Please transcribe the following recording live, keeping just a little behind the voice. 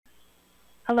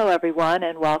Hello, everyone,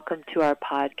 and welcome to our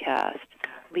podcast,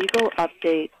 Legal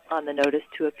Update on the Notice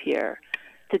to Appear.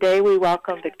 Today we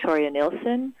welcome Victoria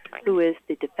Nielsen, who is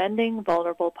the Defending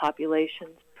Vulnerable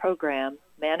Populations Program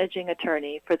Managing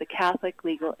Attorney for the Catholic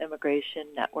Legal Immigration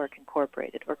Network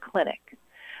Incorporated, or CLINIC.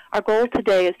 Our goal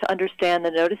today is to understand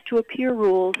the Notice to Appear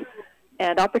rules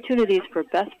and opportunities for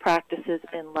best practices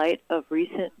in light of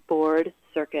recent Board,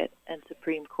 Circuit, and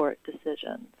Supreme Court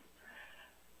decisions.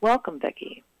 Welcome,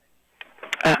 Vicki.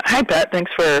 Hi, Pat.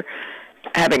 Thanks for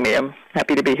having me. I'm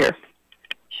happy to be here.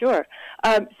 Sure.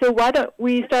 So why don't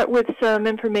we start with some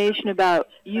information about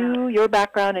you, your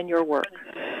background, and your work?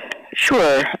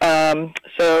 Sure.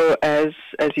 So as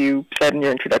you said in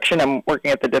your introduction, I'm working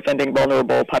at the Defending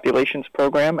Vulnerable Populations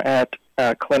Program at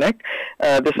CLINIC.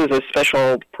 This is a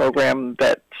special program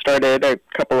that started a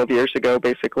couple of years ago,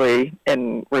 basically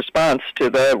in response to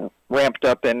the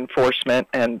ramped-up enforcement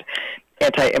and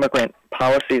anti-immigrant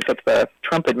policies of the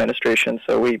Trump administration.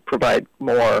 So we provide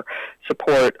more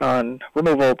support on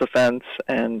removal, defense,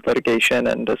 and litigation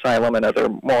and asylum and other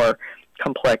more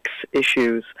complex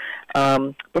issues.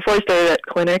 Before I started at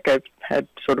CLINIC, I've had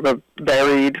sort of a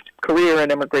varied career in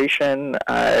immigration.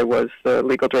 I was the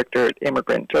legal director at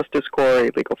Immigrant Justice Corps, a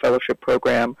legal fellowship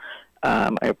program.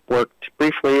 I worked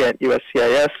briefly at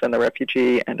USCIS and the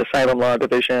Refugee and Asylum Law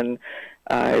Division.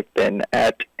 I've been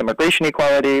at Immigration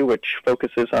Equality, which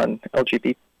focuses on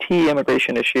LGBT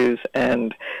immigration issues,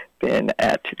 and been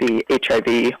at the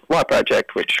HIV Law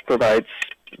Project, which provides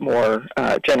more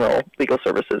general legal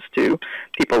services to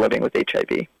people living with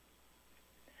HIV.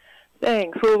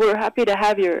 Thanks. Well, we're happy to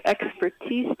have your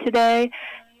expertise today.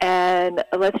 And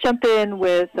let's jump in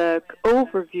with an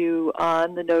overview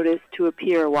on the Notice to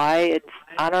Appear, why it's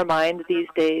on our mind these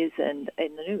days and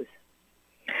in the news.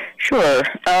 Sure.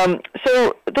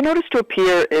 So the Notice to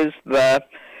Appear is the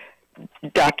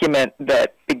document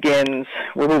that begins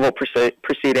removal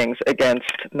proceedings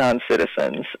against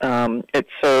non-citizens. It's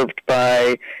served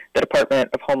by the Department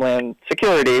of Homeland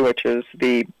Security, which is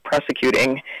the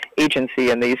prosecuting agency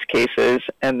in these cases,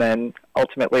 and then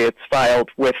ultimately it's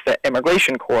filed with the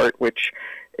Immigration Court, which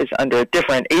is under a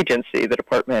different agency, the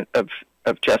Department of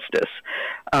Justice.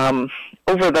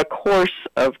 Over the course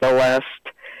of the last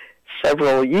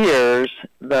several years,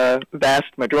 the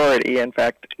vast majority, in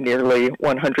fact, nearly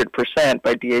 100%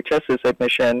 by DHS's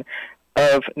admission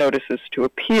of notices to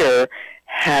appear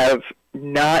have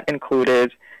not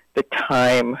included the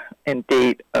time and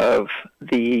date of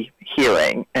the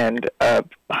hearing, and a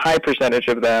high percentage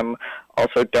of them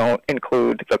also don't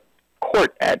include the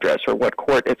court address or what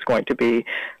court it's going to be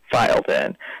filed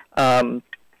in.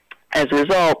 As a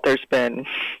result, there's been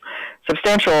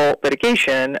substantial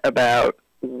litigation about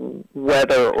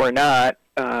whether or not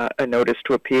a notice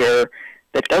to appear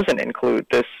that doesn't include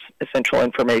this essential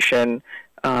information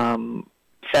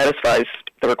satisfies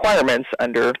the requirements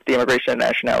under the Immigration and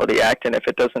Nationality Act, and if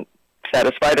it doesn't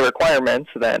satisfy the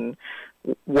requirements, then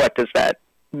what does that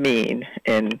mean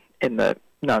in the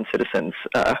non-citizens'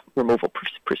 removal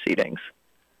proceedings?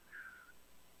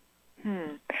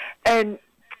 And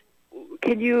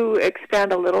can you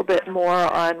expand a little bit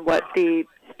more on what the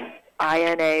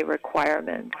INA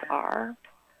requirements are?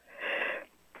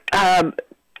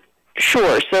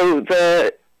 Sure. So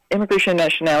the Immigration and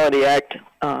Nationality Act,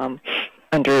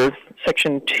 under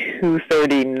Section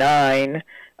 239,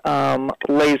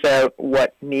 lays out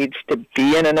what needs to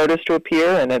be in a notice to appear,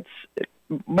 and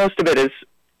most of it is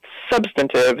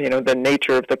substantive, the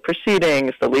nature of the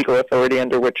proceedings, the legal authority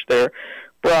under which they're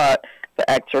brought, the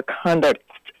acts or conduct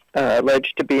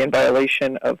alleged to be in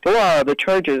violation of the law, the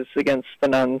charges against the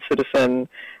non-citizen,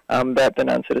 that the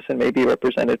non-citizen may be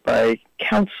represented by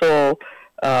counsel,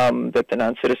 that the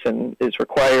non-citizen is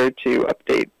required to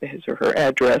update his or her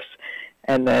address,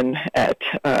 and then at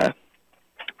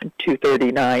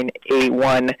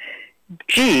 239A1G,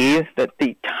 that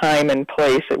the time and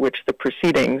place at which the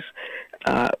proceedings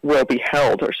will be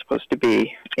held are supposed to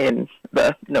be in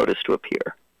the notice to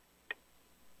appear.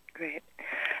 Great.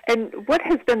 And what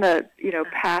has been the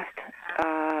past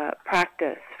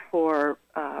practice for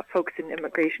folks in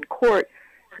immigration court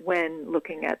when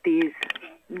looking at these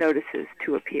notices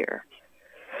to appear?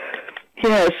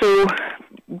 Yeah, so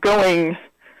going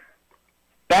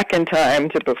back in time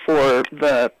to before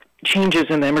the changes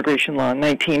in the immigration law in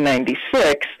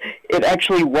 1996, it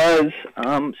actually was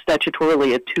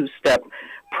statutorily a two-step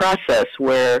process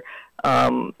where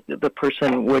the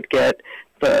person would get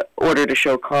the order to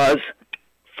show cause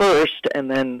first,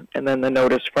 and then the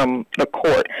notice from the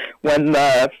court. When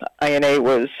the INA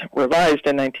was revised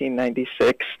in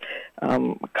 1996,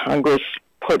 Congress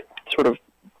put sort of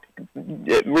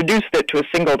reduced it to a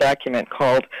single document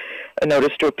called a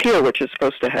notice to appear, which is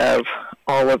supposed to have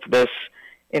all of this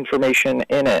information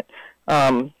in it.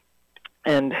 And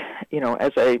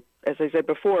as I said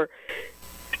before,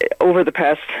 over the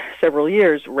past several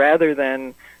years, rather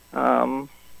than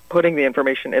putting the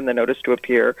information in the notice to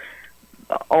appear,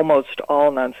 almost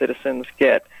all non-citizens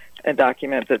get a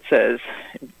document that says,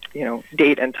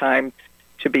 date and time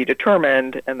to be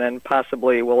determined, and then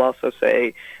possibly will also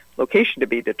say location to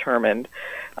be determined.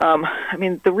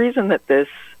 The reason that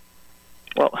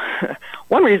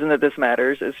one reason that this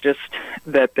matters is just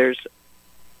that there's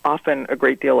often a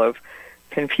great deal of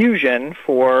confusion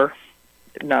for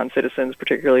non-citizens,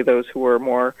 particularly those who are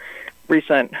more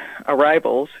recent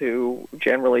arrivals who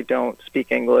generally don't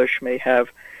speak English, may have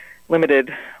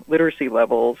limited literacy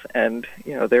levels, and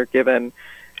they're given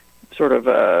sort of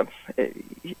an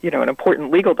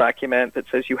important legal document that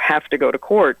says you have to go to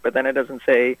court, but then it doesn't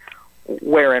say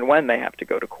where and when they have to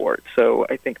go to court. So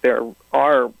I think there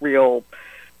are real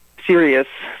serious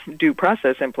due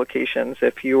process implications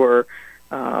if you are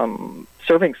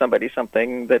serving somebody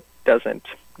something that doesn't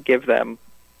give them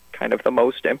kind of the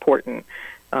most important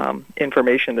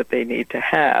information that they need to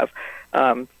have.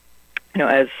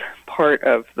 As part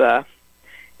of the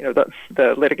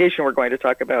litigation we're going to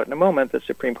talk about in a moment, the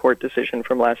Supreme Court decision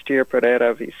from last year,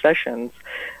 Pereira v. Sessions,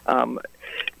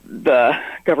 the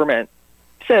government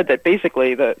said that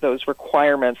basically those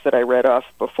requirements that I read off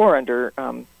before under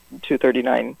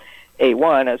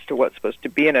 239A1 as to what's supposed to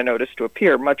be in a notice to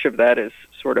appear, much of that is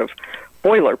sort of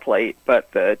boilerplate,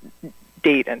 but the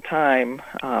date and time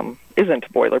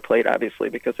isn't boilerplate, obviously,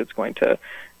 because it's going to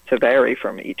vary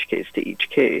from each case to each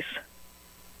case.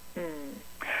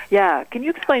 Yeah. Can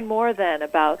you explain more then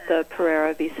about the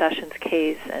Pereira v. Sessions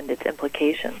case and its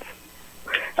implications?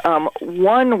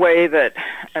 One way that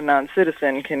a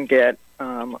non-citizen can get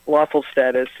lawful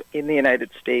status in the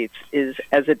United States is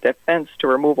as a defense to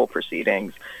removal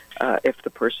proceedings if the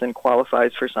person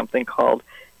qualifies for something called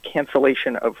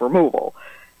cancellation of removal.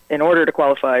 In order to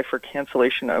qualify for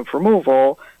cancellation of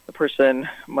removal, the person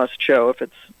must show, if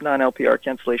it's non-LPR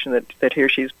cancellation, that he or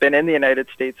she's been in the United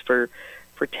States for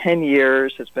 10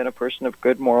 years, has been a person of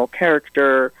good moral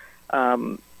character,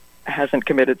 hasn't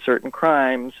committed certain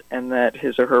crimes, and that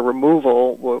his or her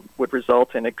removal would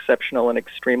result in exceptional and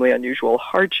extremely unusual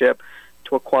hardship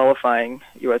to a qualifying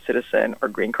U.S. citizen or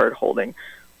green card holding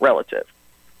relative.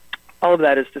 All of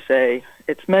that is to say,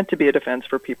 it's meant to be a defense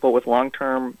for people with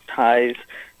long-term ties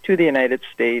to the United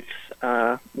States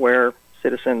where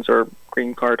citizens or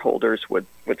green card holders would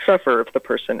suffer if the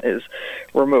person is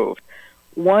removed.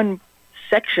 One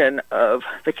section of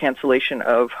the cancellation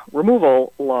of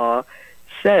removal law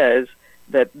says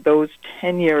that those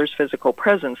 10 years physical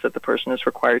presence that the person is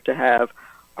required to have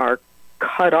are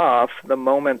cut off the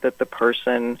moment that the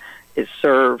person is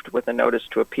served with a notice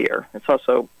to appear. It's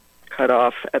also cut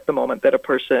off at the moment that a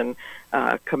person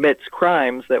commits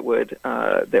crimes that would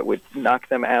knock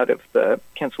them out of the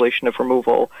cancellation of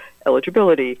removal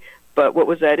eligibility. But what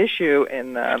was at issue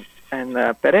in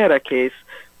the Pereira case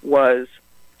was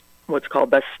what's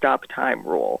called the stop time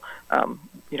rule.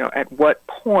 At what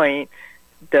point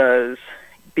does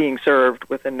being served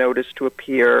with a notice to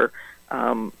appear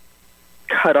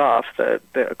cut off the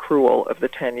accrual of the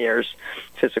 10 years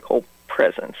physical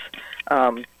presence?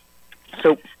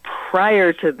 So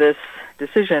prior to this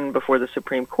decision before the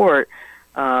Supreme Court,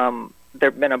 there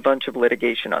have been a bunch of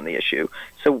litigation on the issue.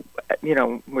 So, we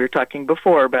were talking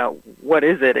before about what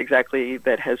is it exactly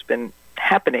that has been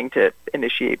happening to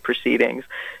initiate proceedings.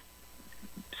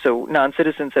 So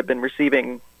non-citizens have been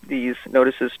receiving these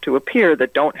notices to appear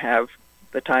that don't have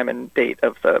the time and date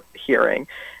of the hearing.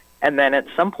 And then at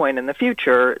some point in the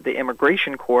future, the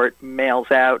immigration court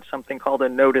mails out something called a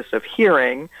notice of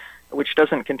hearing, which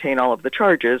doesn't contain all of the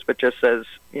charges, but just says,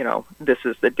 this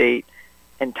is the date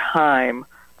and time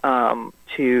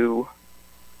to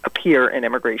appear in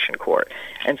immigration court.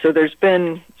 And so there's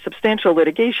been substantial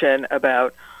litigation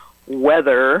about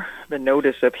whether the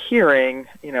notice of hearing,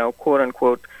 quote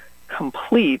unquote,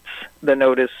 completes the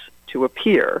notice to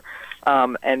appear.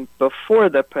 And before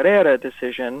the Pereira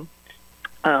decision,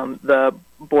 the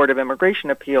Board of Immigration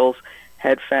Appeals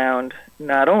had found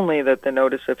not only that the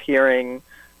notice of hearing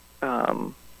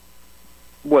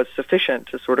was sufficient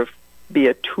to sort of be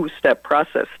a two-step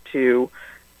process to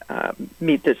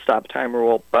meet the stop time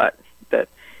rule, but that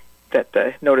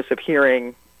the notice of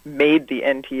hearing made the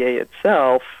NTA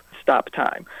itself stop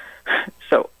time.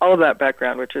 So all of that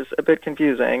background, which is a bit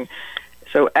confusing.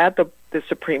 So at the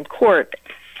Supreme Court,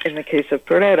 in the case of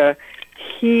Pereira,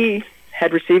 he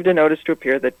had received a notice to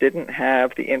appear that didn't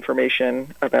have the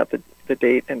information about the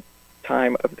date and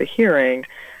time of the hearing,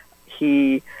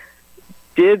 he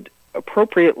did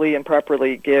appropriately and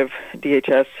properly give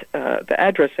DHS the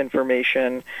address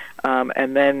information,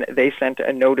 and then they sent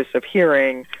a notice of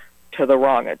hearing to the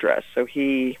wrong address. So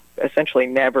he essentially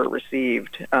never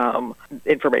received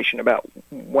information about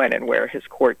when and where his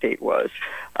court date was.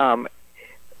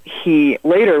 He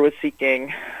later was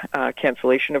seeking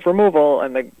cancellation of removal,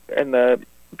 and the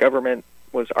government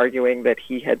was arguing that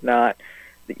he had not,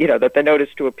 that the notice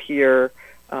to appear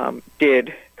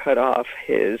did cut off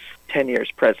his 10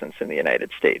 years presence in the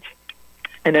United States.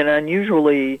 And an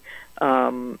unusually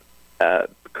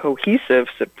cohesive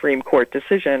Supreme Court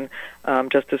decision,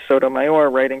 Justice Sotomayor,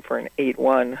 writing for an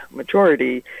 8-1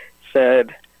 majority,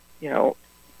 said,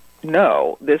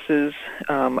 no, this is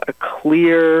a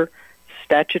clear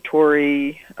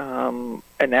statutory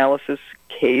analysis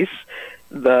case.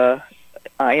 The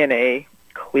INA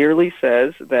clearly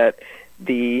says that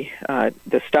the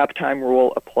stop time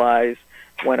rule applies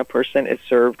when a person is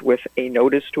served with a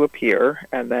notice to appear,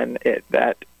 and then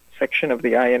that section of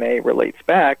the INA relates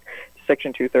back to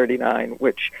Section 239,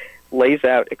 which lays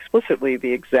out explicitly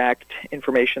the exact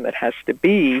information that has to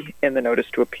be in the notice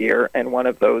to appear, and one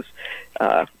of those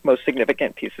most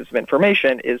significant pieces of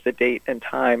information is the date and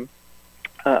time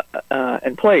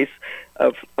and place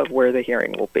of where the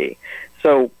hearing will be.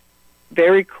 So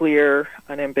very clear,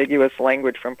 unambiguous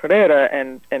language from Pereira,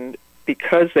 and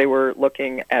because they were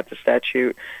looking at the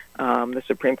statute, the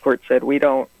Supreme Court said we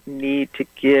don't need to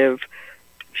give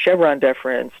Chevron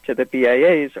deference to the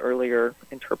BIA's earlier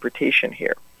interpretation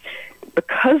here.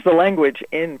 Because the language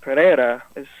in Pereira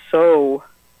is so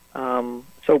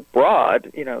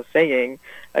broad, saying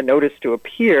a notice to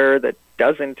appear that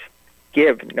doesn't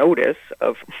give notice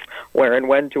of where and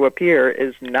when to appear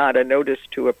is not a notice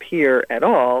to appear at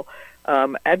all,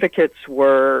 advocates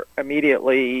were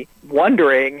immediately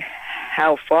wondering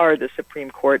how far the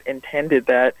Supreme Court intended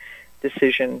that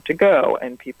decision to go,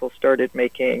 and people started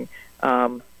making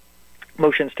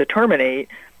motions to terminate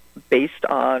based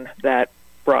on that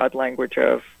broad language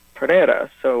of Pereira.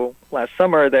 So last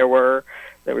summer there was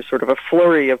sort of a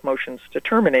flurry of motions to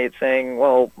terminate, saying,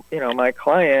 well, my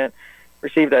client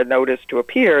received a notice to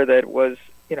appear that was,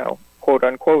 quote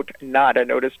unquote, not a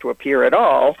notice to appear at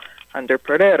all under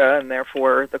Pereira, and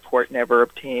therefore the court never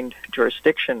obtained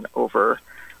jurisdiction over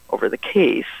the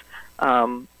case.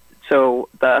 So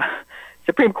the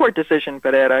Supreme Court decision,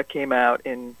 Pereira, came out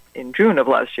in June of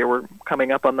last year. We're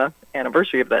coming up on the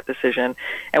anniversary of that decision.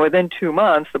 And within 2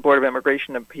 months, the Board of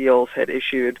Immigration Appeals had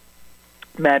issued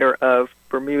a matter of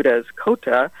Bermudez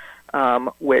Cota,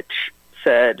 which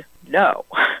said no.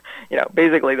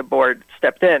 Basically the board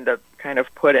stepped in to kind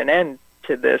of put an end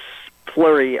to this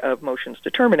flurry of motions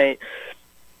to terminate,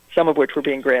 some of which were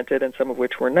being granted and some of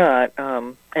which were not.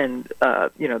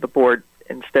 The board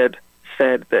instead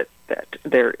said that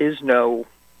there is no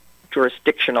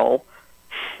jurisdictional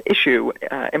issue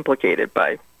implicated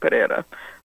by Pereira.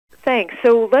 Thanks.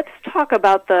 So let's talk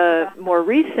about the more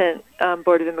recent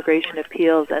Board of Immigration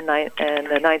Appeals and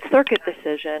the Ninth Circuit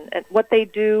decision, and what they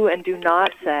do and do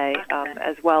not say,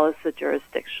 as well as the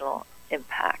jurisdictional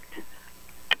impact.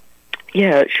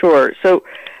 Yeah, sure. So,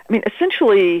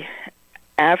 essentially,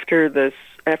 after the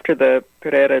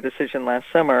Pereira decision last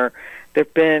summer, there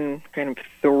have been kind of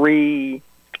 3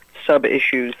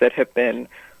 sub-issues that have been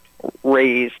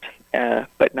raised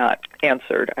but not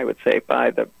answered, I would say,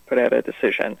 by the Pereira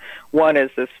decision. One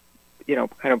is this,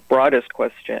 kind of broadest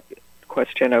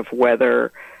question of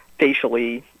whether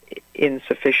facially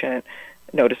insufficient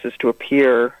notices to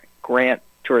appear grant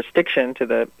jurisdiction to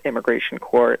the immigration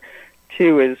court.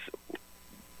 2 is,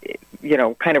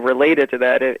 kind of related to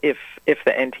that, if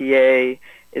the NTA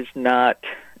does not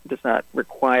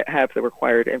have the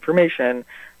required information,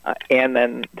 and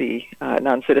then the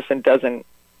non-citizen doesn't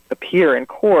appear in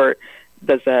court,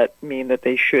 does that mean that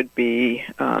they should be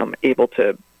able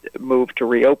to move to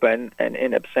reopen an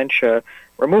in absentia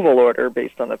removal order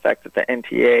based on the fact that the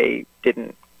NTA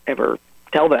didn't ever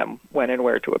tell them when and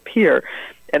where to appear?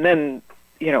 And then,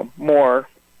 more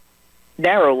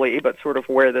narrowly, but sort of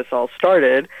where this all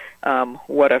started,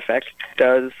 what effect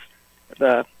does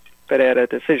the Pereira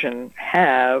decision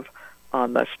have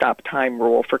on the stop time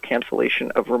rule for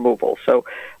cancellation of removal? So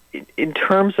in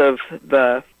terms of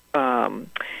the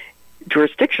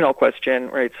jurisdictional question,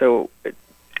 right, so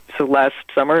last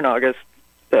summer in August,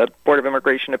 the Board of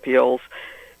Immigration Appeals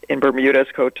in Bermudez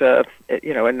Cota,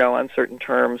 in no uncertain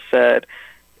terms said,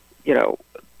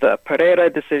 the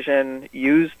Pereira decision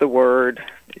used the word,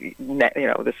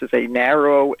 this is a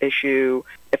narrow issue.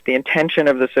 If the intention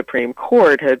of the Supreme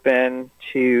Court had been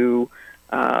to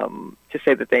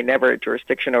say that they never had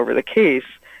jurisdiction over the case,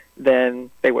 then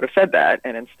they would have said that,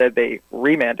 and instead they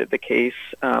remanded the case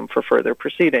for further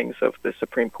proceedings. So if the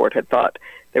Supreme Court had thought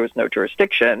there was no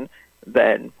jurisdiction,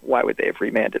 then why would they have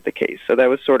remanded the case? So that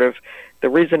was sort of the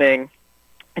reasoning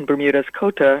in Bermudez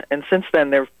Cota, and since then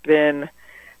there have been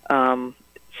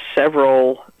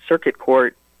several circuit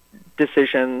court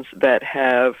decisions that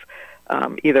have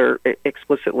either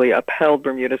explicitly upheld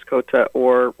Bermudez Cota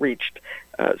or reached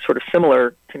sort of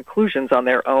similar conclusions on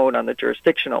their own on the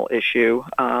jurisdictional issue.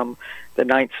 The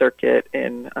Ninth Circuit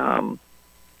in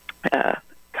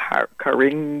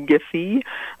Caringithi,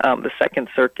 the Second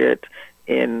Circuit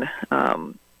in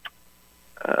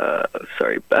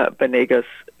Benegas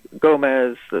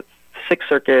Gomez, the Sixth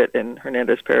Circuit in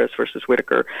Hernandez-Perez versus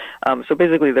Whitaker. So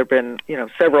basically, there have been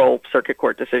several circuit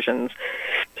court decisions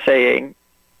saying,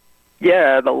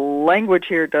 yeah, the language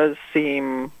here does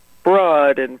seem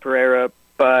broad in Pereira,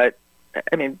 but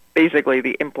I mean, basically,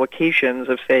 the implications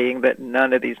of saying that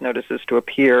none of these notices to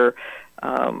appear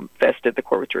vested the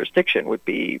court with jurisdiction would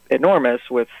be enormous,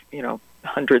 with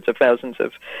hundreds of thousands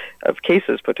of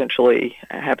cases potentially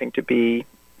having to be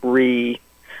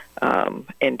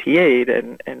NTA'd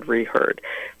and reheard.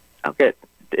 I'll get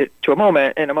to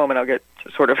in a moment. I'll get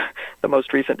to sort of the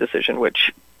most recent decision,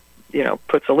 which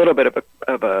puts a little bit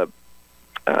of a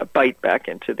bite back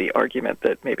into the argument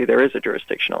that maybe there is a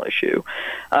jurisdictional issue.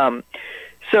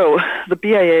 So the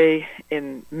BIA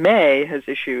in May of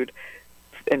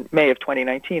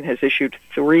 2019 has issued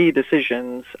 3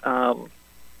 decisions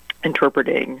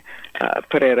interpreting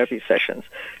Pereira v. Sessions.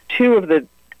 2 of the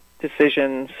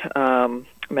decisions,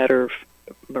 matter of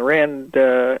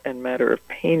Miranda and matter of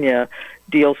Pena,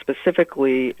 deal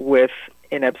specifically with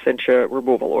in absentia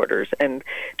removal orders, and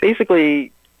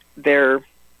basically they're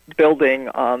building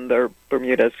on the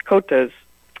Bermudez Cota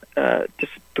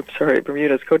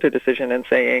decision and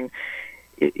saying,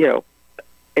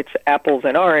 it's apples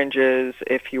and oranges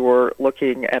if you're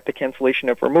looking at the cancellation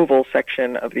of removal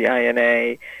section of the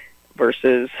INA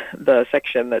versus the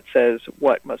section that says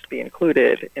what must be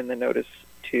included in the notice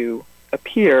to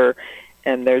appear,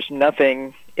 and there's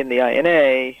nothing in the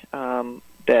INA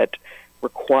that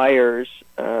requires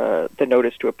the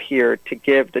notice to appear to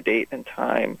give the date and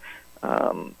time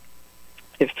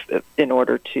in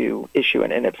order to issue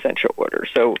an in absentia order.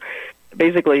 So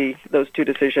basically, those 2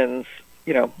 decisions,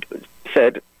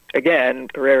 said, again,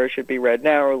 Pereira should be read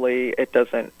narrowly. It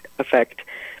doesn't affect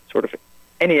sort of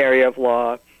any area of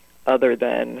law other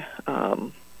than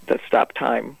the stop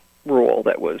time rule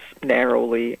that was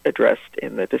narrowly addressed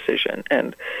in the decision.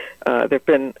 And there have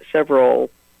been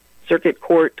several circuit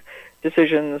court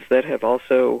decisions that have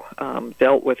also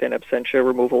dealt with in absentia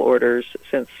removal orders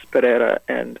since Pereira,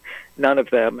 and none of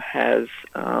them has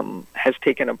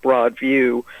taken a broad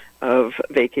view of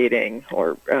vacating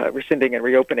or rescinding and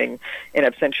reopening in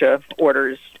absentia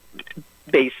orders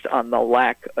based on the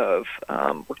lack of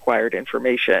required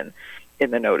information in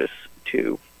the notice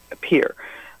to appear.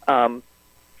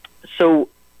 So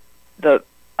the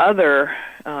other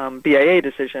BIA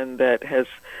decision that has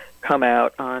come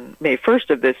out on May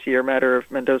 1st of this year, matter of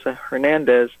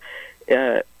Mendoza-Hernandez,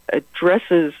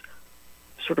 addresses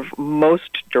sort of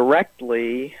most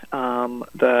directly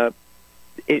the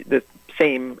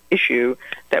same issue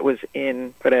that was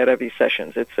in Pereira v.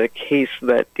 Sessions. It's a case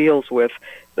that deals with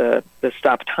the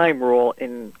stop time rule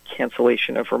in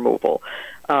cancellation of removal.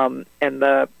 So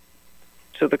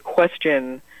the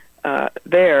question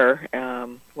there,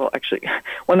 actually,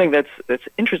 one thing that's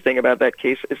interesting about that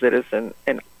case is that it's an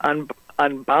en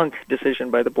banc decision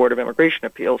by the Board of Immigration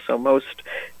Appeals. So most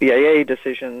BIA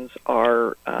decisions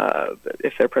are,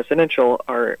 if they're presidential,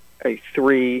 are a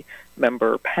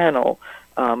 3-member panel.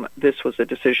 This was a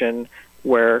decision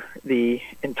where the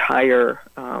entire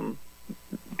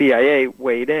BIA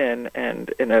weighed in, and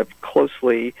in a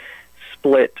closely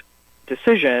split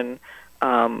decision,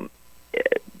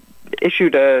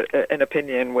 issued an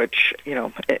opinion which,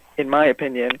 in my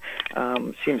opinion,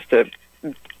 seems to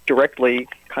directly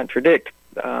contradict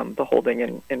the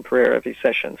holding in Pereira v.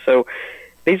 Sessions. So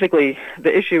basically,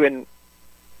 the issue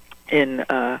in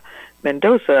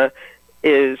Mendoza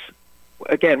is,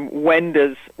 again, when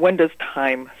does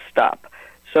time stop?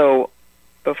 So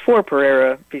before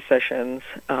Pereira v. Sessions,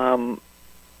 the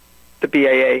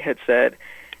BIA had said,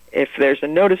 if there's a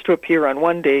notice to appear on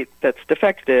one date that's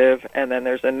defective, and then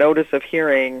there's a notice of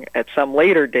hearing at some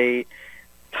later date,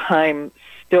 time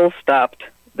still stopped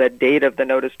the date of the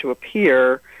notice to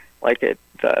appear,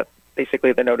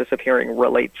 basically the notice of hearing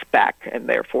relates back and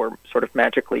therefore sort of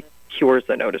magically cures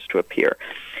the notice to appear.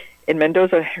 In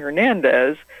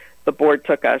Mendoza-Hernandez, the board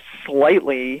took a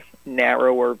slightly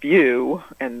narrower view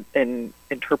in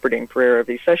interpreting Pereira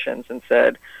v. Sessions and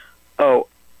said,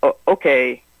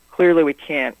 okay, clearly we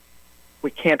can't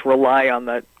rely on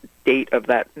the date of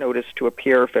that notice to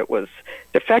appear if it was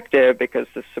defective because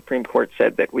the Supreme Court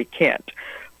said that we can't.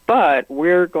 But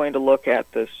we're going to look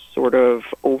at the sort of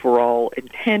overall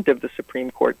intent of the Supreme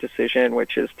Court decision,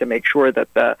 which is to make sure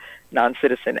that the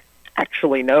non-citizen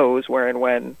actually knows where and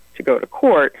when to go to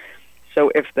court. So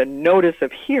if the notice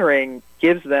of hearing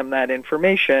gives them that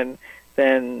information,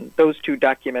 then those two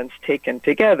documents taken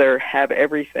together have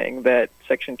everything that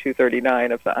Section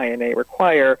 239 of the INA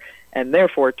require, and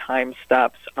therefore time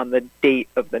stops on the date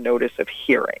of the notice of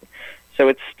hearing. So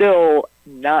it's still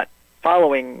not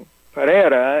following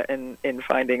Pereira in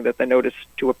finding that the notice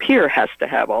to appear has to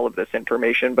have all of this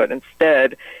information, but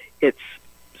instead it's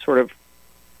sort of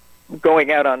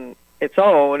going out on its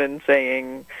own and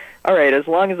saying, all right, as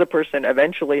long as the person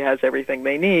eventually has everything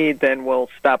they need, then we'll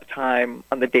stop time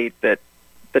on the date that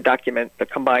the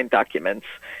combined documents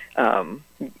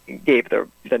gave the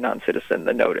non-citizen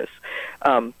the notice.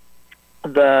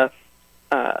 The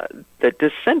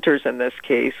dissenters in this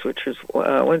case, which was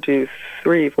 1, 2,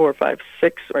 3, 4, 5,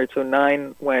 6, right? So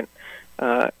 9 went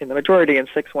in the majority and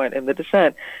 6 went in the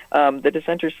dissent. The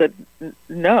dissenters said,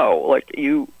 no, like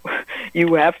you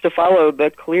have to follow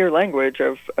the clear language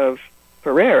of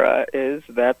Pereira, is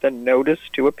that the notice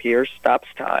to appear stops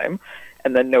time,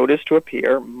 and the notice to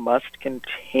appear must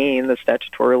contain the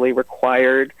statutorily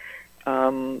required,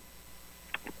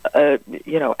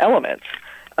 elements.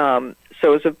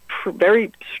 So it's a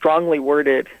very strongly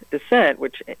worded dissent,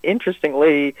 which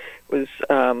interestingly was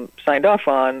signed off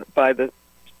on by the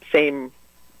same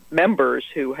members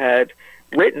who had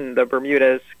written the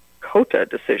Bermudez-Cota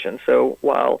decision. So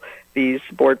while these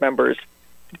board members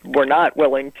were not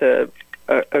willing to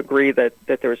agree that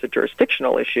there was a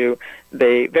jurisdictional issue,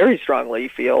 they very strongly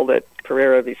feel that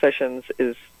Pereira v. Sessions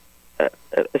is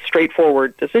a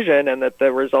straightforward decision, and that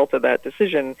the result of that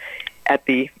decision at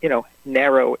the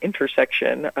narrow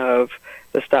intersection of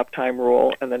the stop time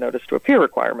rule and the notice to appear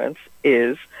requirements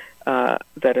is that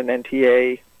an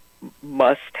NTA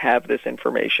must have this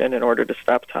information in order to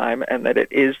stop time, and that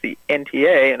it is the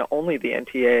NTA and only the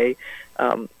NTA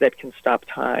that can stop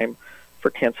time for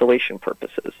cancellation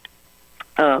purposes.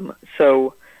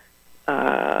 So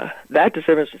that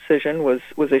decision was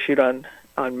issued on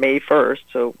May 1st,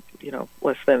 so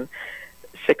less than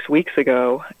 6 weeks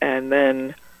ago, and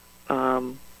then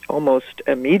almost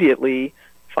immediately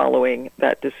following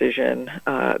that decision,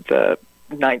 the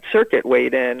Ninth Circuit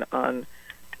weighed in on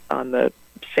the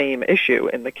same issue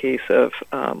in the case of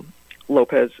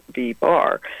Lopez v.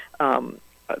 Barr.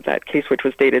 That case, which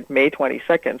was dated May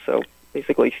 22nd, so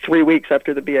basically 3 weeks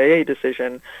after the BIA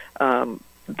decision,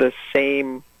 the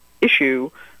same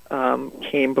issue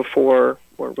came before,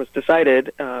 or was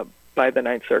decided by the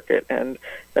Ninth Circuit, and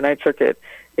the Ninth Circuit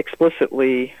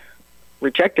explicitly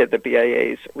rejected the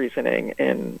BIA's reasoning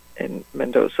in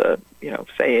Mendoza,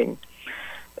 saying,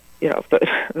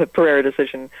 the Pereira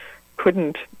decision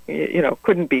couldn't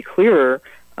be clearer,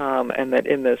 and that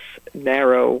in this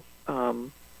narrow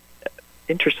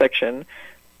intersection,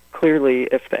 clearly,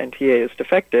 if the NTA is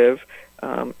defective,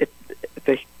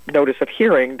 the notice of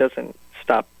hearing doesn't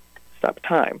stop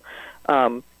time.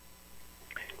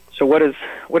 So what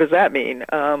does that mean?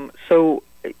 So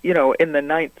in the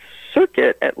Ninth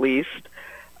Circuit, at least,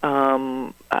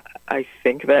 I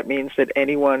think that means that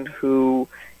anyone who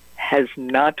has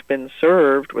not been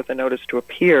served with a notice to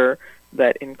appear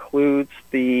that includes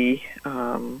the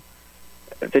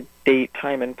date,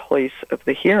 time, and place of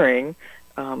the hearing,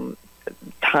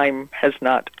 time has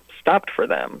not stopped for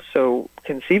them. So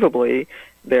conceivably,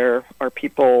 there are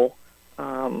people,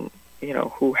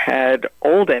 who had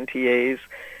old NTAs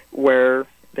where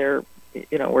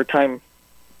where time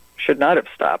should not have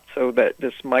stopped. So that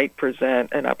this might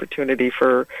present an opportunity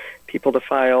for people to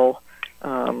file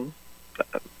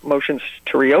motions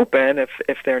to reopen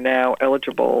if they're now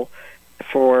eligible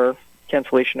for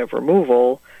cancellation of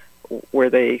removal where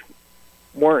they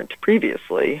weren't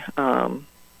previously.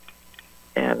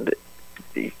 And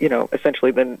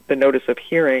essentially the notice of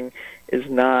hearing is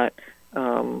not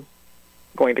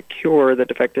going to cure the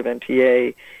defective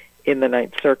NTA in the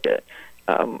Ninth Circuit.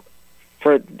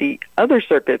 For the other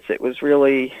circuits, it was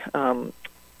really,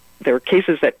 there were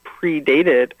cases that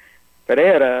predated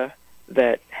Pereira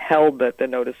that held that the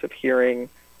notice of hearing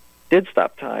did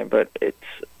stop time, but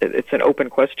it's an open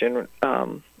question,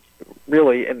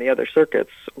 really, in the other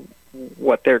circuits,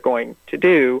 what they're going to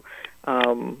do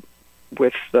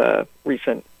with the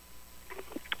recent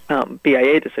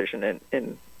BIA decision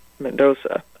in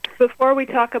Mendoza. Before we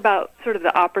talk about sort of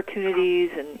the opportunities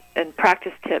and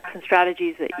practice tips and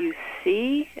strategies that you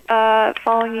see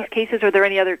following these cases, are there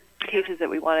any other cases that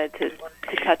we wanted to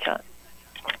touch on.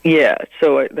 Yeah,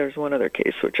 so there's one other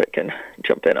case which I can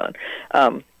jump in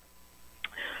on.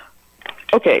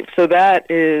 Okay, so that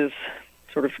is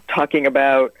sort of talking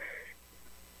about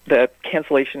the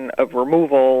cancellation of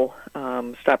removal,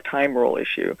 stop time rule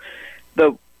issue.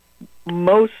 The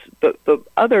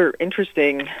other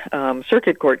interesting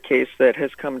circuit court case that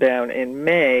has come down in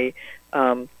May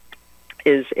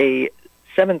is a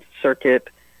Seventh Circuit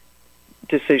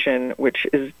decision, which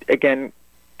is again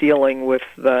dealing with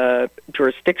the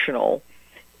jurisdictional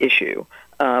issue.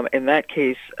 In that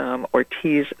case,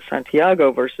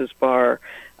 Ortiz-Santiago versus Barr,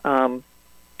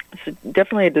 it's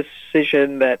definitely a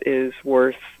decision that is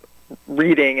worth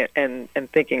reading and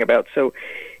thinking about. So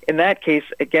in that case,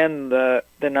 again, the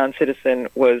non-citizen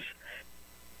was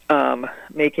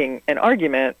making an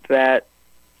argument that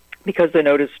because the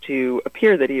notice to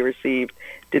appear that he received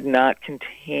did not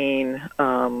contain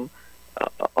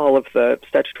all of the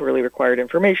statutorily required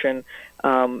information,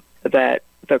 that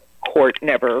the court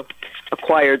never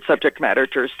acquired subject matter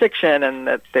jurisdiction, and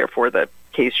that therefore the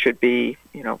case should be,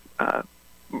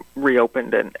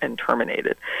 reopened and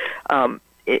terminated.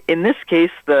 In this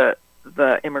case, the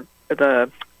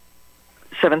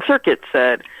Seventh Circuit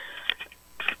said,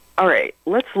 "All right,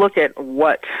 let's look at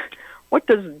what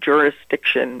does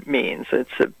jurisdiction mean." So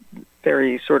it's a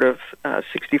very sort of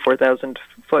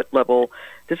 64,000-foot level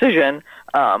decision,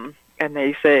 and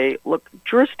they say, look,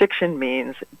 jurisdiction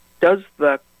means, does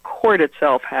the court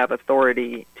itself have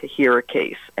authority to hear a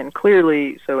case? And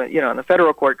clearly, so in the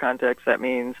federal court context, that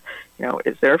means,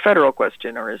 is there a federal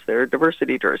question or is there a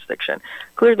diversity jurisdiction?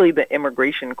 Clearly, the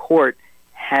immigration court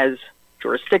has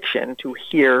jurisdiction to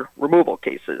hear removal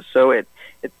cases. So it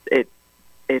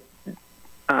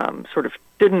sort of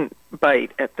didn't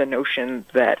bite at the notion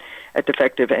that a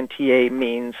defective NTA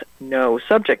means no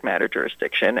subject matter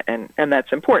jurisdiction, and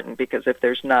that's important because if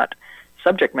there's not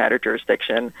subject matter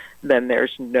jurisdiction, then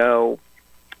there's no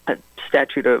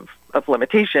statute of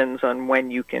limitations on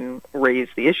when you can raise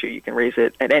the issue. You can raise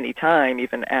it at any time,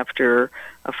 even after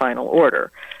a final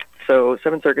order. So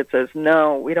Seventh Circuit says,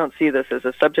 no, we don't see this as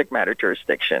a subject matter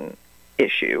jurisdiction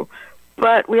issue.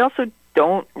 But we also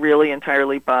don't really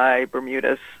entirely buy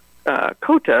Bermuda's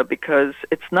Cota because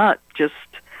it's not just,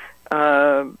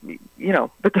 but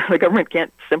the government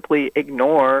can't simply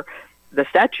ignore the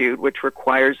statute, which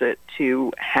requires it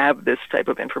to have this type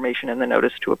of information in the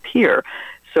notice to appear.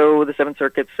 So the Seventh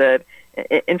Circuit said,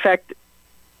 in fact,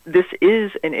 this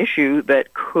is an issue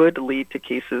that could lead to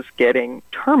cases getting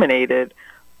terminated,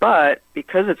 but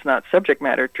because it's not subject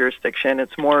matter jurisdiction,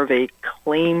 it's more of a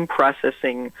claim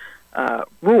processing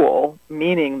rule,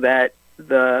 meaning that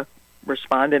the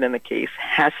respondent in the case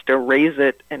has to raise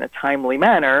it in a timely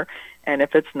manner, and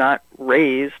if it's not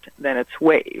raised, then it's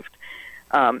waived.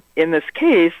 In this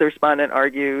case, the respondent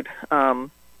argued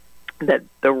that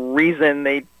the reason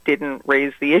they didn't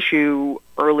raise the issue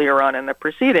earlier on in the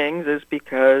proceedings is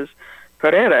because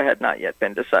Pereira had not yet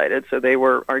been decided, so they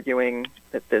were arguing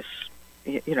that this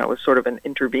was sort of an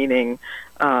intervening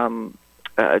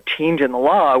change in the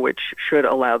law, which should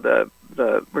allow the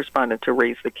respondent to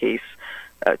raise the case,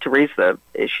 to raise the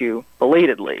issue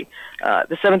belatedly.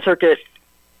 The Seventh Circuit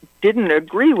didn't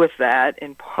agree with that,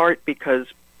 in part because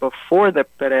before the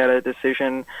Pereira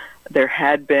decision, there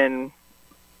had been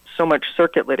so much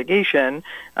circuit litigation,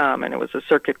 and it was a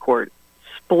circuit court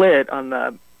split on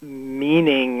the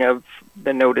meaning of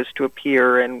the notice to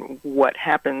appear and what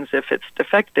happens if it's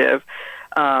defective,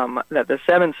 that the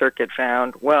Seventh Circuit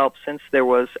found, well, since there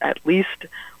was at least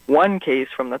one case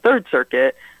from the Third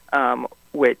Circuit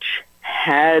which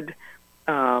had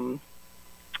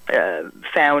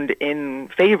found in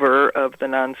favor of the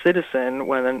non-citizen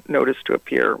when a notice to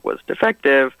appear was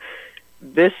defective,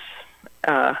 this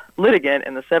litigant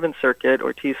in the Seventh Circuit,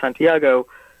 Ortiz-Santiago,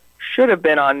 should have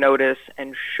been on notice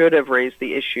and should have raised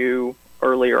the issue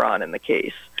earlier on in the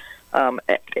case.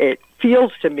 It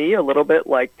feels to me a little bit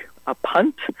like a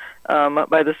punt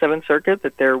by the Seventh Circuit,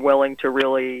 that they're willing to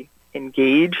really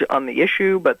engage on the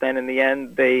issue, but then in the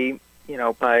end they,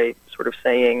 by sort of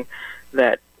saying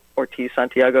that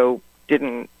Ortiz-Santiago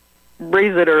didn't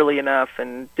raise it early enough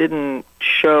and didn't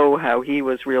show how he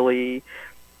was really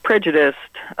prejudiced,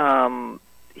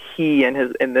 he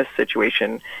in this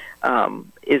situation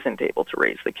isn't able to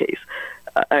raise the case.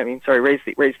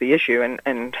 Raise the issue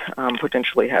and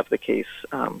potentially have the case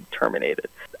terminated.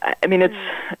 I mean,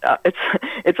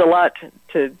 it's a lot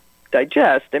to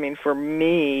digest. I mean, for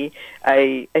me,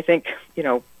 I think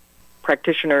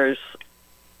practitioners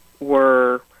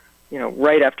were,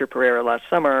 right after Pereira last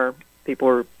summer, people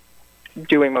were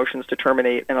doing motions to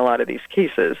terminate in a lot of these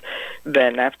cases.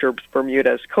 Then after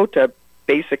Bermuda's Cota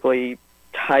basically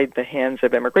tied the hands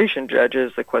of immigration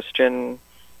judges. The question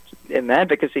in the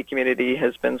advocacy community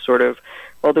has been sort of,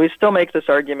 well, do we still make this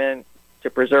argument to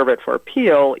preserve it for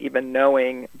appeal, even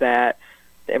knowing that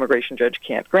the immigration judge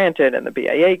can't grant it and the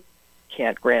BIA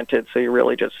can't grant it, so you're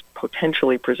really just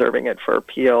potentially preserving it for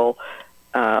appeal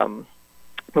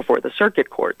before the circuit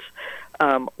courts.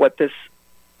 What this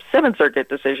Seventh Circuit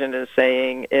decision is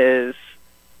saying is,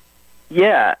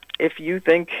 yeah, if you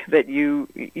think that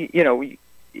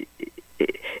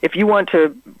if you want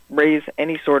to raise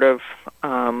any sort of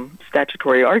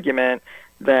statutory argument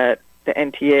that the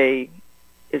NTA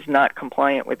is not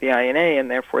compliant with the INA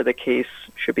and therefore the case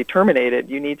should be terminated,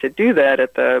 you need to do that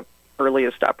at the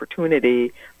earliest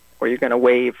opportunity, or you're going to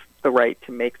waive the right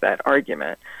to make that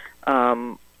argument.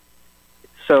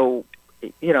 So,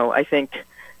 I think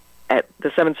at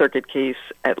the Seventh Circuit case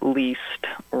at least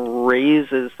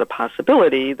raises the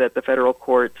possibility that the federal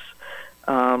courts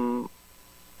are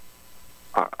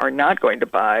not going to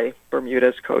buy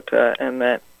Bermudez Cota, and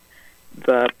that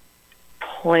the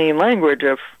plain language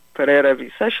of Pereira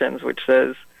v. Sessions, which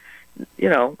says,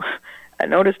 a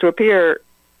notice to appear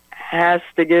has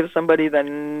to give somebody the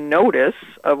notice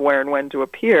of where and when to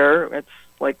appear. It's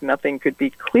like nothing could be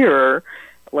clearer.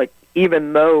 Like,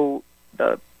 even though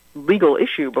the legal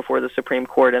issue before the Supreme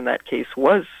Court in that case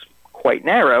was quite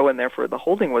narrow, and therefore the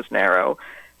holding was narrow,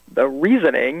 the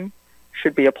reasoning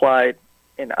should be applied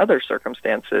in other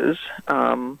circumstances,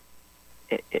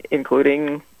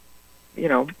 including,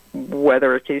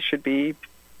 whether a case should be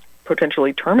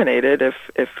potentially terminated if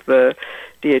the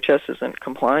DHS isn't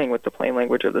complying with the plain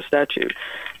language of the statute.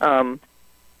 I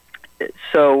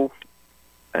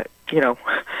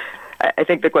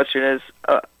think the question is,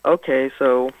 okay,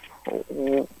 so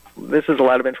this is a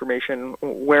lot of information.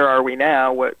 Where are we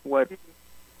now? What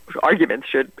arguments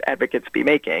should advocates be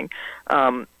making?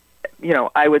 I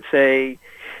would say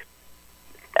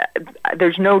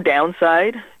there's no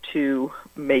downside to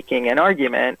making an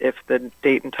argument if the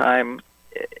date and time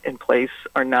and place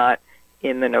are not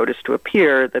in the notice to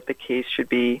appear that the case should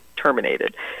be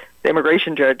terminated. The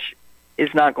immigration judge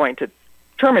is not going to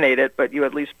terminate it, but you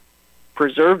at least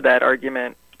preserve that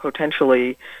argument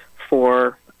potentially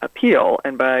for appeal.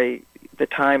 And by the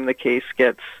time the case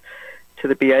gets to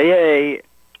the BIA,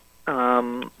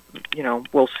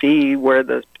 we'll see where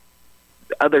the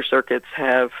other circuits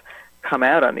have come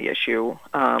out on the issue,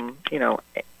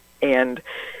 and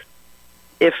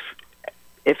if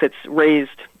it's raised,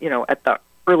 at the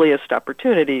earliest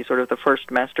opportunity, sort of the first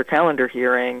master calendar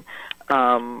hearing,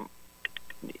 I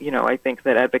think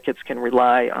that advocates can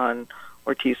rely on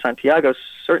Ortiz-Santiago,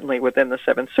 certainly within the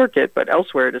Seventh Circuit, but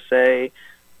elsewhere to say,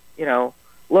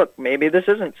 look, maybe this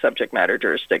isn't subject matter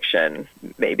jurisdiction.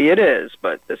 Maybe it is,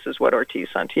 but this is what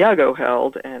Ortiz-Santiago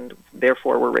held, and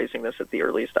therefore we're raising this at the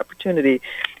earliest opportunity.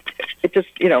 It just,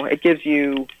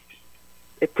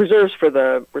 it preserves for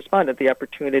the respondent the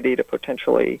opportunity to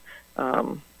potentially,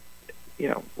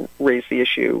 raise the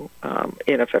issue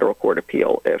in a federal court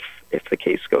appeal if the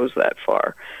case goes that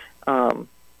far.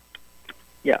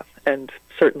 And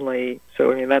certainly,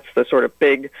 so that's the sort of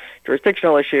big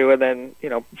jurisdictional issue, and then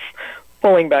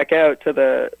pulling back out to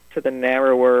the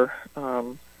narrower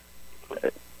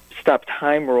stop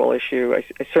time rule issue. I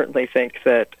certainly think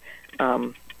that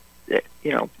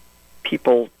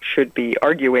people should be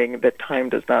arguing that time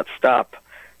does not stop,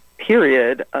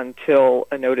 period, until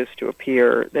a notice to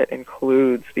appear that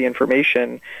includes the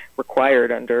information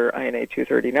required under INA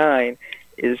 239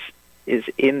 is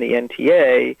in the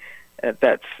NTA.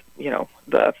 That's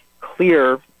the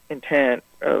clear intent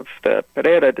of the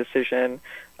Pereira decision.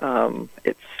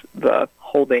 It's the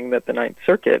holding that the Ninth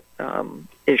Circuit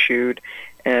issued,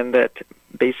 and that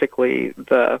basically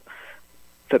the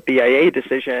BIA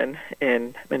decision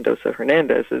in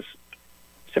Mendoza-Hernandez is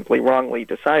simply wrongly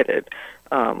decided.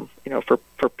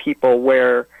 For people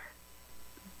where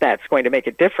that's going to make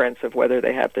a difference of whether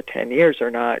they have the 10 years or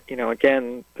not,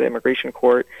 again, the immigration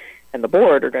court and the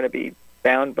board are going to be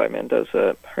bound by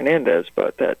Mendoza-Hernandez,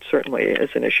 but that certainly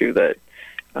is an issue that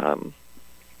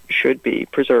should be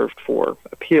preserved for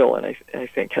appeal, and I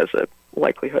think has a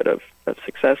likelihood of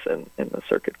success in the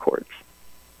circuit courts.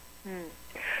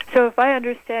 So if I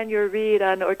understand your read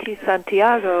on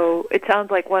Ortiz-Santiago, it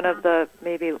sounds like one of the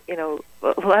maybe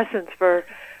lessons for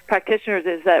practitioners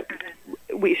is that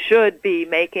we should be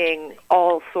making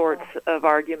all sorts of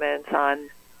arguments on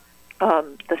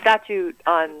the statute,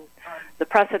 on the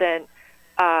precedent,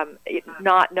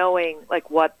 not knowing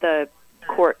what the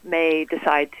court may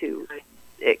decide to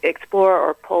explore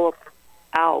or pull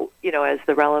out, as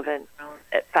the relevant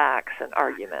facts and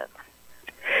arguments.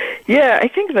 Yeah, I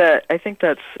think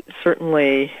that's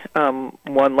certainly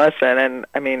one lesson, and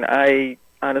I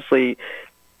honestly,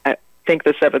 I think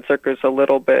the Seventh Circuit is a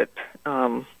little bit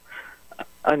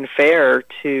unfair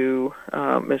to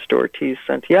Mr.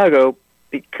 Ortiz-Santiago,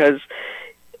 because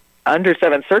under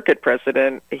Seventh Circuit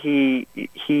precedent, it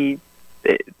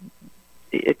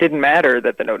didn't matter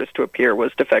that the notice to appear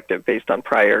was defective based on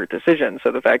prior decisions.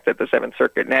 So the fact that the Seventh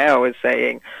Circuit now is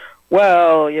saying,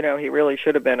 well, he really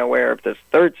should have been aware of this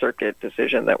Third Circuit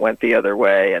decision that went the other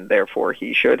way, and therefore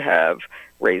he should have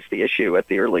raised the issue at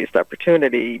the earliest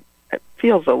opportunity, it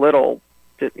feels a little,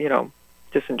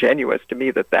 disingenuous to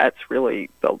me that that's really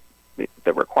the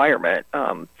requirement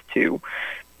to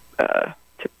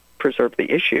preserve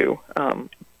the issue.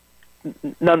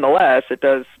 Nonetheless, it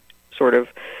does sort of,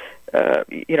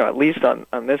 at least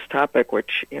on this topic,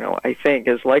 which, I think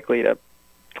is likely to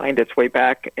find its way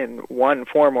back in one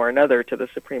form or another to the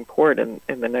Supreme Court in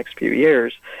the next few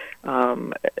years,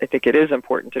 I think it is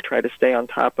important to try to stay on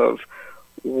top of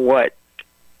what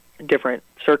different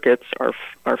circuits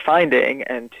are finding,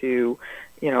 and to,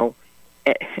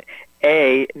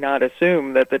 not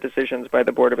assume that the decisions by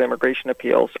the Board of Immigration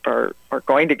Appeals are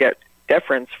going to get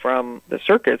deference from the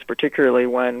circuits, particularly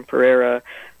when Pereira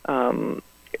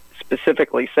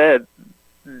specifically said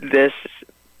this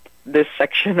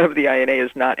section of the INA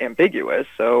is not ambiguous.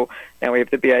 So now we have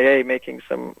the BIA making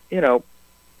some,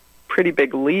 pretty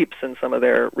big leaps in some of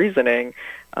their reasoning,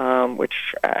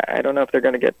 which I don't know if they're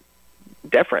going to get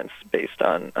deference based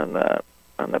on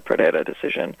the Pereira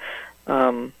decision.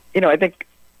 I think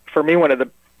for me, one of the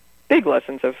big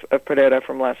lessons of Pereira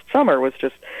from last summer was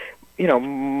just,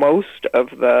 most of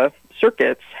the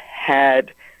circuits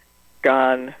had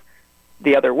gone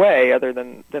the other way, other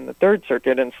than the Third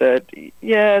Circuit, and said,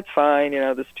 yeah, it's fine,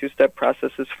 this two-step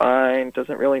process is fine,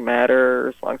 doesn't really matter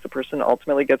as long as the person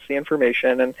ultimately gets the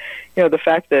information. And, the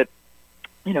fact that,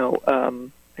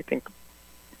 I think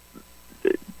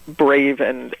brave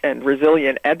and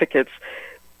resilient advocates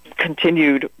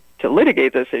continued to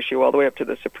litigate this issue all the way up to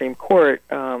the Supreme Court,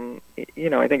 I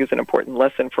think is an important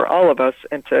lesson for all of us,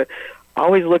 and to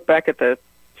always look back at the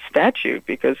statute,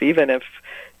 because even if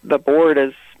the board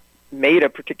has made a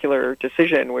particular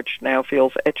decision which now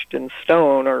feels etched in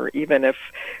stone, or even if,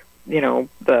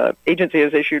 the agency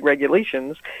has issued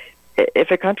regulations,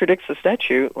 if it contradicts the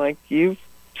statute, you've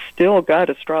still got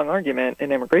a strong argument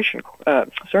in in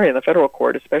the federal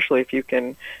court, especially if you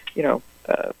can,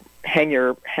 hang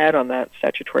your hat on that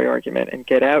statutory argument and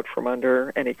get out from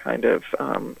under any kind of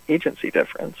agency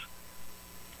difference.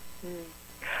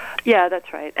 Yeah,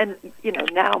 that's right. And,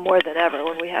 now more than ever,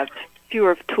 when we have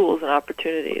fewer tools and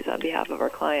opportunities on behalf of our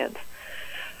clients.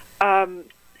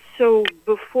 So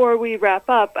before we wrap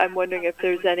up, I'm wondering if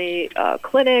there's any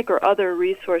clinic or other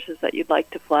resources that you'd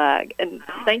like to flag. And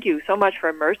thank you so much for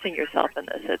immersing yourself in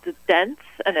this. It's dense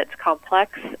and it's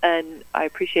complex, and I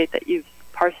appreciate that you've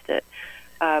parsed it.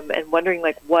 And wondering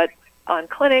what on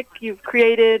clinic you've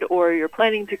created or you're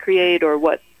planning to create, or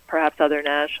what perhaps other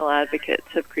national advocates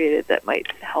have created that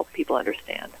might help people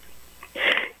understand.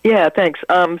 Yeah, thanks.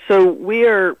 So we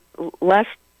are, last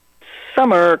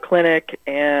summer, clinic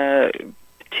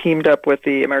teamed up with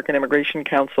the American Immigration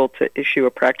Council to issue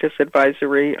a practice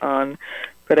advisory on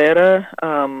Pereira.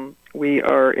 We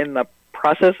are in the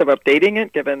process of updating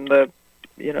it, given the,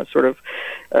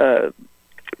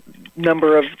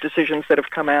 number of decisions that have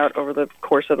come out over the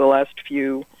course of the last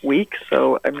few weeks.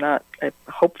 So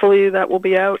hopefully that will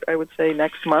be out, I would say,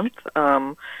 next month.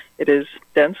 It is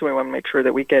dense, and we want to make sure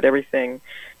that we get everything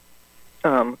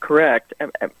correct.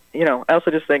 I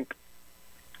also just think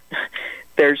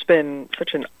there's been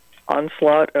such an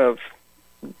onslaught of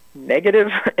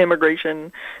negative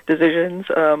immigration decisions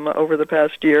over the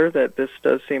past year that this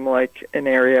does seem like an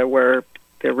area where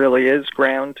there really is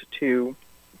ground to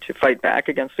fight back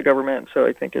against the government. So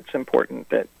I think it's important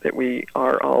that we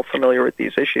are all familiar with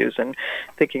these issues and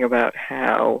thinking about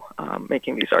how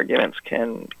making these arguments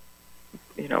can,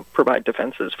 provide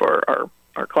defenses for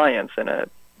our clients in a,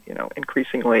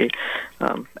 increasingly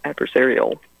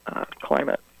adversarial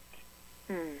climate.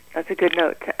 That's a good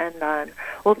note to end on.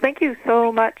 Well, thank you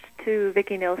so much to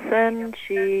Vicki Nilsson.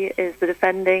 She is the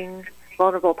Defending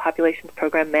Vulnerable Populations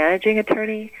Program Managing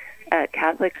Attorney at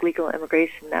Catholic Legal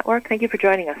Immigration Network. Thank you for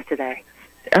joining us today.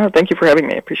 Thank you for having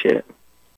me. I appreciate it.